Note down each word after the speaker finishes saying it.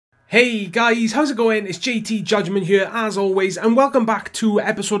Hey guys, how's it going? It's JT Judgment here as always, and welcome back to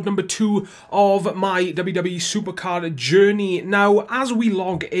episode number 2 of my WWE Supercard journey. Now, as we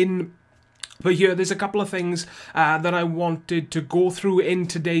log in here, there's a couple of things that I wanted to go through in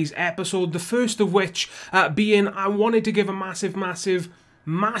today's episode. The first of which being I wanted to give a massive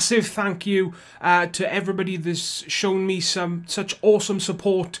thank you to everybody that's shown me such awesome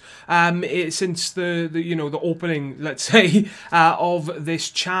support since the opening, let's say, of this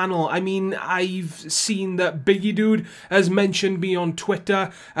channel. I mean, I've seen that Biggie Dude has mentioned me on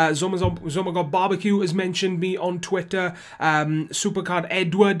Twitter, Zomagod Barbecue has mentioned me on Twitter, Supercard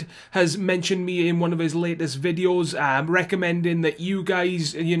Edward has mentioned me in one of his latest videos, recommending that you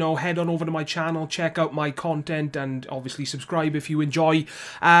guys, head on over to my channel, check out my content, and obviously subscribe if you enjoy.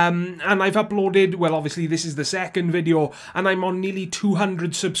 And I've uploaded, well, obviously this is the second video, and I'm on nearly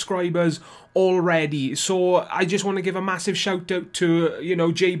 200 subscribers already. So I just want to give a massive shout out to,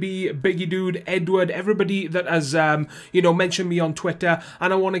 JB, Biggie Dude, Edward, everybody that has, mentioned me on Twitter.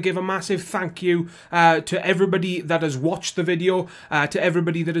 And I want to give a massive thank you to everybody that has watched the video, to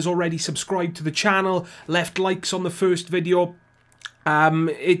everybody that has already subscribed to the channel, left likes on the first video.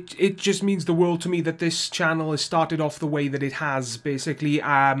 It just means the world to me that this channel has started off the way that it has, basically.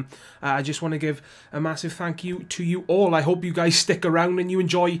 I just want to give a massive thank you to you all. I hope you guys stick around and you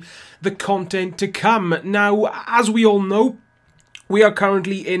enjoy the content to come. Now, as we all know, we are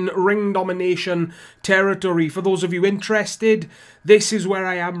currently in Ring Domination territory. For those of you interested, this is where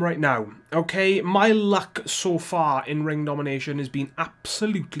I am right now. Okay, my luck so far in Ring Domination has been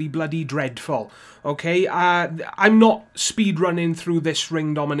absolutely bloody dreadful. Okay, I'm not speedrunning through this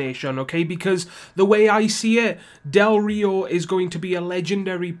Ring Domination, okay, because the way I see it, Del Rio is going to be a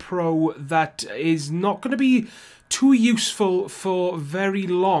legendary pro that is not going to be too useful for very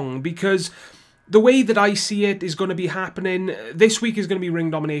long, because the way that I see it is going to be happening, this week is going to be Ring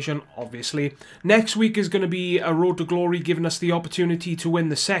Domination, obviously. Next week is going to be a Road to Glory, giving us the opportunity to win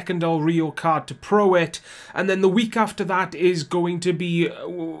the second Del Rio card to pro it. And then the week after that is going to be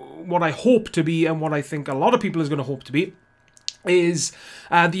what I hope to be, and what I think a lot of people is going to hope to be, is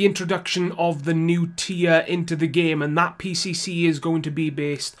the introduction of the new tier into the game, and that PCC is going to be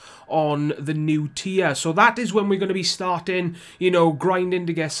based on the new tier. So that is when we're going to be starting, grinding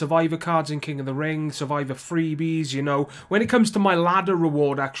to get Survivor cards in King of the Ring, Survivor freebies, When it comes to my ladder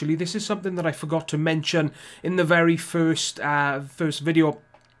reward, actually, this is something that I forgot to mention in the very first video.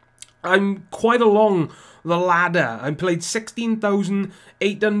 I'm quite along the ladder. I played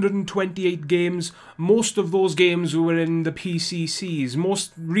 16,828 games. Most of those games were in the PCCs.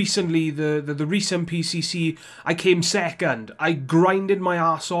 Most recently, the recent PCC, I came second. I grinded my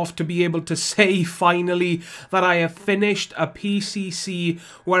ass off to be able to say finally that I have finished a PCC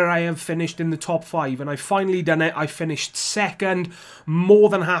where I have finished in the top 5. And I finally done it. I finished second. More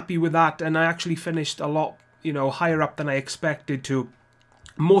than happy with that. And I actually finished a lot, higher up than I expected to.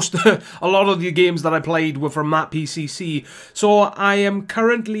 A lot of the games that I played were from that PCC. So I am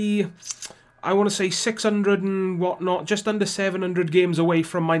currently, I want to say 600 and whatnot, just under 700 games away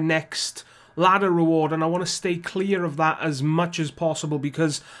from my next ladder reward, and I want to stay clear of that as much as possible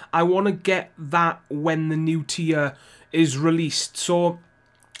because I want to get that when the new tier is released. So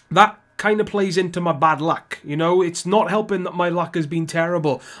that kind of plays into my bad luck, it's not helping that my luck has been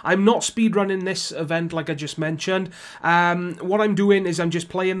terrible. I'm not speedrunning this event like I just mentioned. What I'm doing is I'm just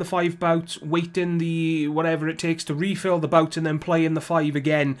playing the 5 bouts, waiting the whatever it takes to refill the bouts, and then playing the 5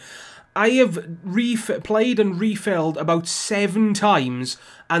 again. I have played and refilled about 7 times,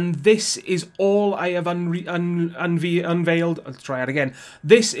 and this is all I have unveiled. Let's try it again.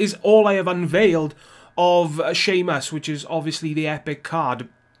 This is all I have unveiled of Sheamus, which is obviously the epic card,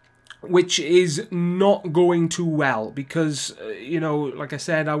 which is not going too well because, like I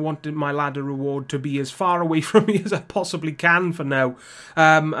said, I wanted my ladder reward to be as far away from me as I possibly can for now.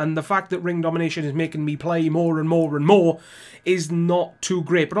 And the fact that Ring Domination is making me play more and more and more is not too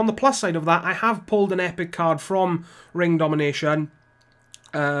great. But on the plus side of that, I have pulled an epic card from Ring Domination.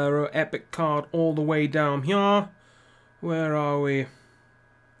 Epic card all the way down here. Where are we?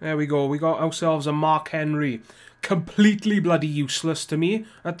 There we go. We got ourselves a Mark Henry. Completely bloody useless to me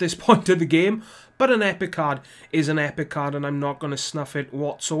at this point of the game, but an epic card is an epic card, and I'm not going to snuff it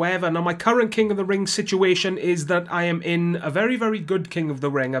whatsoever. Now, my current King of the Ring situation is that I am in a very, very good King of the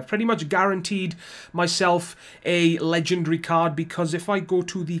Ring. I've pretty much guaranteed myself a legendary card because if I go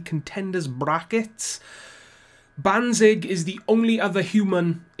to the contenders brackets, Banzig is the only other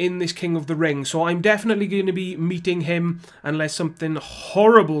human in this King of the Ring, so I'm definitely going to be meeting him unless something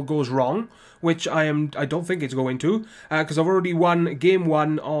horrible goes wrong, which I don't think it's going to, because I've already won game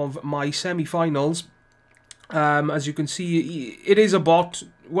 1 of my semi-finals. As you can see, it is a bot.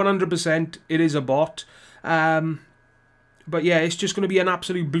 100% it is a bot. But yeah, it's just going to be an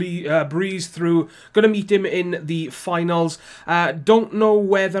absolute breeze through. Going to meet him in the finals. Don't know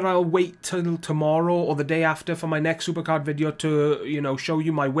whether I'll wait till tomorrow or the day after for my next Supercard video to, you know, show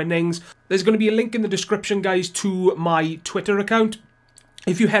you my winnings. There's going to be a link in the description, guys, to my Twitter account.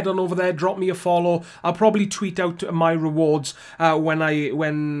 If you head on over there, drop me a follow. I'll probably tweet out my rewards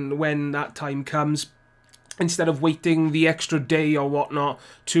when that time comes, instead of waiting the extra day or whatnot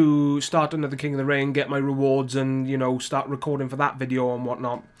to start another King of the Ring, get my rewards and, you know, start recording for that video and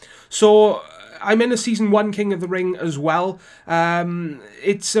whatnot. So I'm in a Season 1 King of the Ring as well.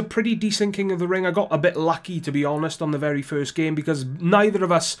 It's a pretty decent King of the Ring. I got a bit lucky, to be honest, on the very first game because neither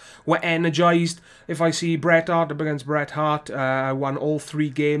of us were energized. If I see Bret Hart up against Bret Hart, I won all 3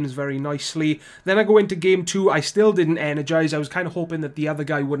 games very nicely. Then I go into Game 2, I still didn't energize. I was kind of hoping that the other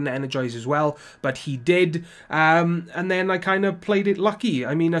guy wouldn't energize as well, but he did. And then I kind of played it lucky.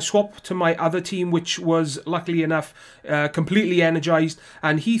 I mean, I swapped to my other team, which was, luckily enough, completely energized,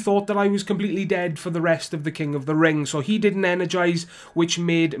 and he thought that I was completely dead for the rest of the King of the Ring, so he didn't energize, which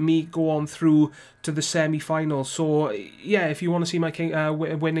made me go on through to the semi-final. So yeah, if you want to see my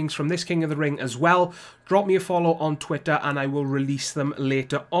winnings from this King of the Ring as well, drop me a follow on Twitter and I will release them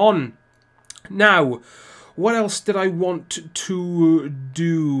later on. Now, what else did I want to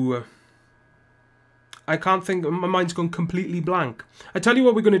do? I can't think, my mind's gone completely blank. I tell you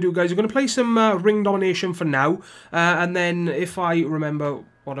what we're going to do, guys. We're going to play some Ring Domination for now, and then if I remember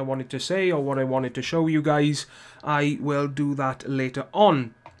what I wanted to say or what I wanted to show you guys, I will do that later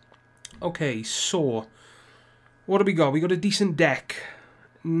on. Okay, so what do we got? We got a decent deck.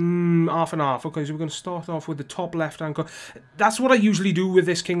 Half and half. Okay, so we're going to start off with the top left-hand corner. That's what I usually do with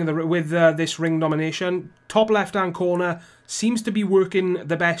this this Ring Domination. Top left-hand corner seems to be working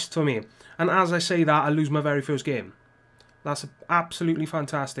the best for me. And as I say that, I lose my very first game. That's absolutely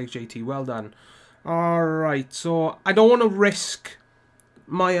fantastic, JT. Well done. Alright, so I don't want to risk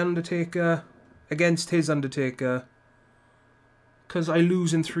my Undertaker against his Undertaker, because I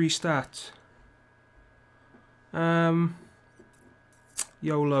lose in 3 stats.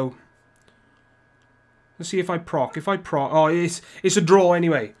 YOLO. Let's see if I proc. If I proc... Oh, it's a draw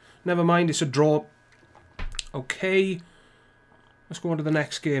anyway. Never mind, it's a draw. Okay. Let's go on to the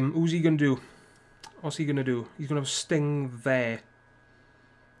next game. Who's he going to do? What's he going to do? He's going to have Sting there.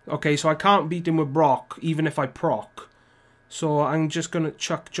 Okay, so I can't beat him with Brock, even if I proc. So I'm just going to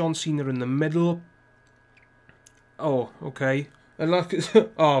chuck John Cena in the middle. Oh, okay. And look,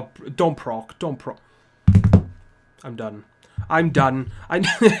 oh, don't proc. Don't proc. I'm done. I'm done.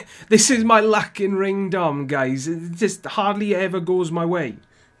 This is my luck in Ring Dom, guys. It just hardly ever goes my way,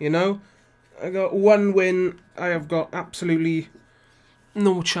 you know? I got 1 win. I have got absolutely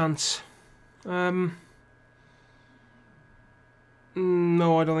no chance. No,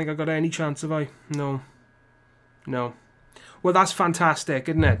 I don't think I got any chance, have I? No. No. Well, that's fantastic,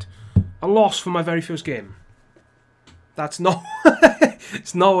 isn't it? A loss for my very first game. That's not...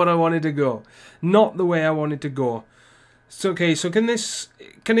 It's not what I wanted to go. Not the way I wanted to go. So, okay, so can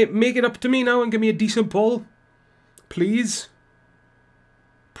it make it up to me now and give me a decent pull? Please?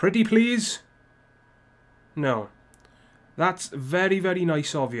 Pretty please? No. That's very, very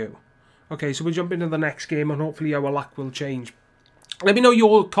nice of you. Okay, so we'll jump into the next game and hopefully our luck will change. Let me know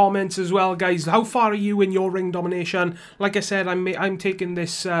your comments as well, guys. How far are you in your Ring Domination? Like I said, I'm taking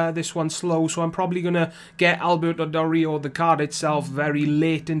this this one slow, so I'm probably going to get Alberto Del Rio, the card itself, very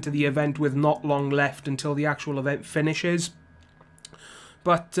late into the event with not long left until the actual event finishes.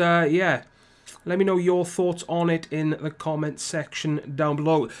 But, yeah. Let me know your thoughts on it in the comment section down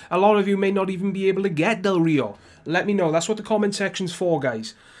below. A lot of you may not even be able to get Del Rio. Let me know. That's what the comment section's for,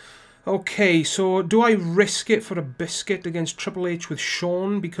 guys. Okay, so do I risk it for a biscuit against Triple H with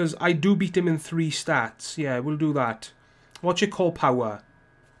Shawn? Because I do beat him in 3 stats. Yeah, we'll do that. What's your core power?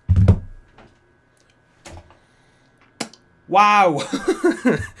 Wow!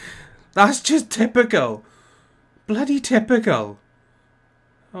 That's just typical. Bloody typical.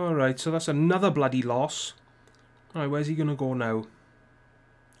 Alright, so that's another bloody loss. Alright, where's he gonna go now?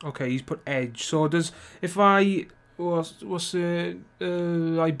 Okay, he's put Edge. So does... If I... I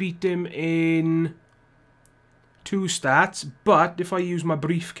beat him in 2 stats, but if I use my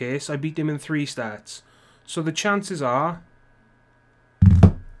briefcase, I beat him in 3 stats. So the chances are...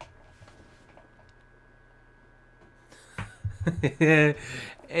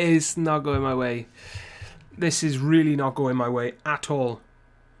 It's not going my way. This is really not going my way at all.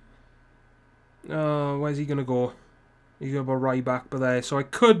 Where's he going to go? He's going to go Ryback by there. So I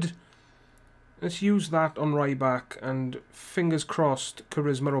could... Let's use that on Ryback and fingers crossed,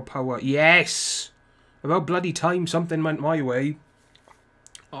 charisma or power. Yes! About bloody time something went my way.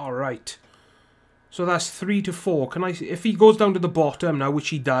 Alright. So that's 3 to 4. Can I... If he goes down to the bottom now, which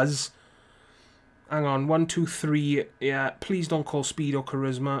he does... Hang on. 1, 2, 3. Yeah, please don't call speed or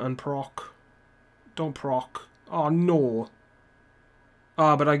charisma and proc. Don't proc. Oh, no.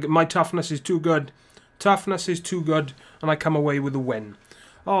 Ah, but my toughness is too good. Toughness is too good, and I come away with a win.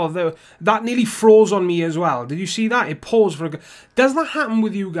 Oh, that nearly froze on me as well. Did you see that? It paused for a... Does that happen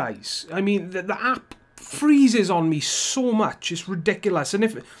with you guys? I mean, the app freezes on me so much. It's ridiculous. And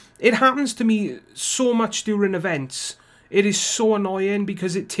if it happens to me so much during events, it is so annoying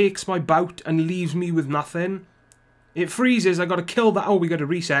because it takes my bout and leaves me with nothing. It freezes. I got to kill that. Oh, we got to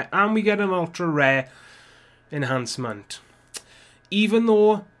reset. And we get an ultra rare enhancement. Even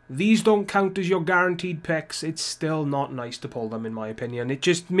though these don't count as your guaranteed picks, it's still not nice to pull them, in my opinion. It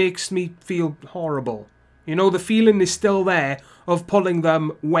just makes me feel horrible. You know, the feeling is still there of pulling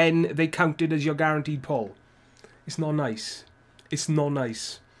them when they counted as your guaranteed pull. It's not nice. It's not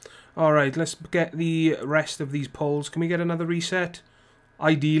nice. Alright, let's get the rest of these pulls. Can we get another reset?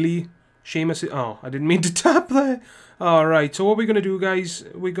 Ideally. Sheamus... Oh, I didn't mean to tap there. Alright, so what we're going to do, guys,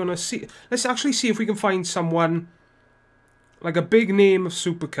 we're going to see... Let's actually see if we can find someone... Like a big name of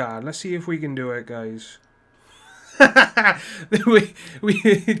Supercard. Let's see if we can do it, guys.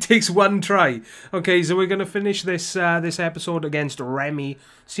 It takes one try. Okay, so we're going to finish this this episode against Remy.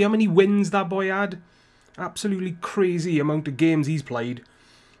 See how many wins that boy had? Absolutely crazy amount of games he's played.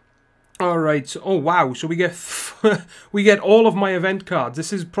 Alright, so, oh wow, so we get we get all of my event cards.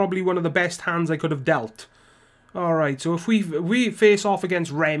 This is probably one of the best hands I could have dealt. Alright, so if we face off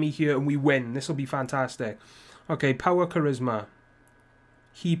against Remy here and we win, this will be fantastic. Okay, power charisma.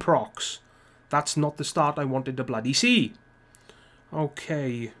 He procs. That's not the start I wanted to bloody see.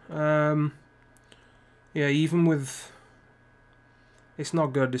 Okay. Yeah, even with... It's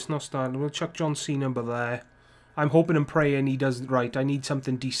not good. It's not starting. We'll chuck John Cena but there. I'm hoping and praying he does right. I need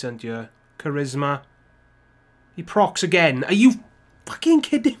something decent here. Charisma. He procs again. Are you fucking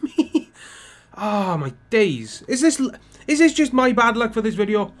kidding me? Oh, my days. Is this just my bad luck for this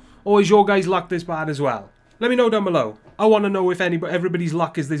video? Or is your guys' luck this bad as well? Let me know down below. I want to know if everybody's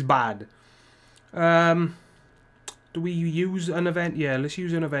luck is this bad. Do we use an event? Yeah, let's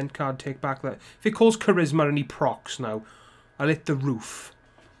use an event card. Take back that. If it calls charisma and he procs now, I'll hit the roof.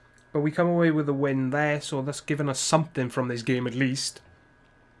 But we come away with a win there, so that's giving us something from this game at least.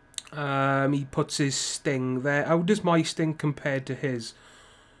 He puts his sting there. How does my sting compare to his?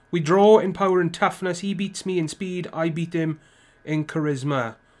 We draw in power and toughness. He beats me in speed. I beat him in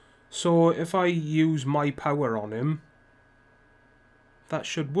charisma. So if I use my power on him, that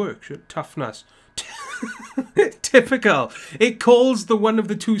should work. Toughness. Typical. It calls the one of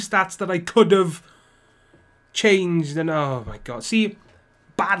the two stats that I could have changed. And oh my god. See,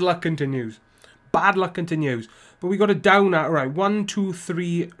 bad luck continues. Bad luck continues. But we got it down at, right, 1, 2,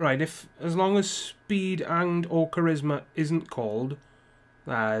 3. Right, as long as speed and or charisma isn't called.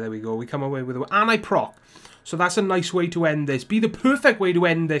 There we go. We come away with it. And I proc. So that's a nice way to end this. Be the perfect way to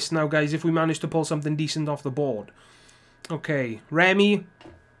end this now, guys, if we manage to pull something decent off the board. Okay, Remy,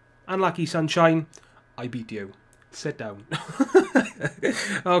 unlucky sunshine, I beat you. Sit down.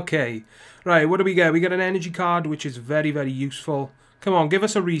 Okay, right, what do we get? We get an energy card, which is very, very useful. Come on, give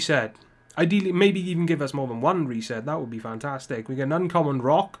us a reset. Ideally, maybe even give us more than one reset. That would be fantastic. We get an uncommon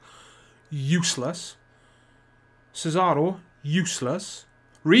rock, useless. Cesaro, useless.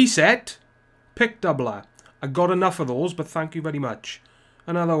 Reset, pick doubler. I got enough of those, but thank you very much.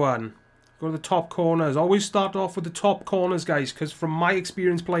 Another one. Go to the top corners. Always start off with the top corners, guys, because from my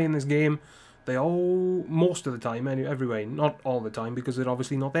experience playing this game, they all, most of the time, everywhere, not all the time, because they're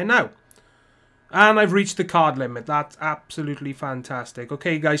obviously not there now. And I've reached the card limit. That's absolutely fantastic.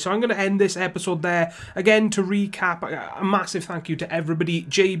 Okay, guys, so I'm going to end this episode there. Again, to recap, a massive thank you to everybody.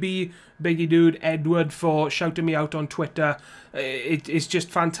 JB, Biggie Dude, Edward, for shouting me out on Twitter. It's just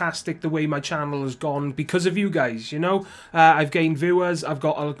fantastic the way my channel has gone because of you guys, you know. I've gained viewers. I've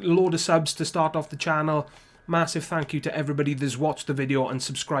got a load of subs to start off the channel. Massive thank you to everybody that's watched the video and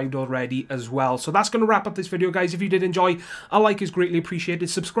subscribed already as well. So that's going to wrap up this video, guys. If you did enjoy, a like is greatly appreciated.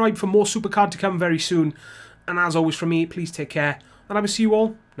 Subscribe for more Supercard to come very soon. And as always from me, please take care. And I will see you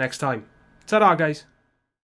all next time. Ta-da, guys.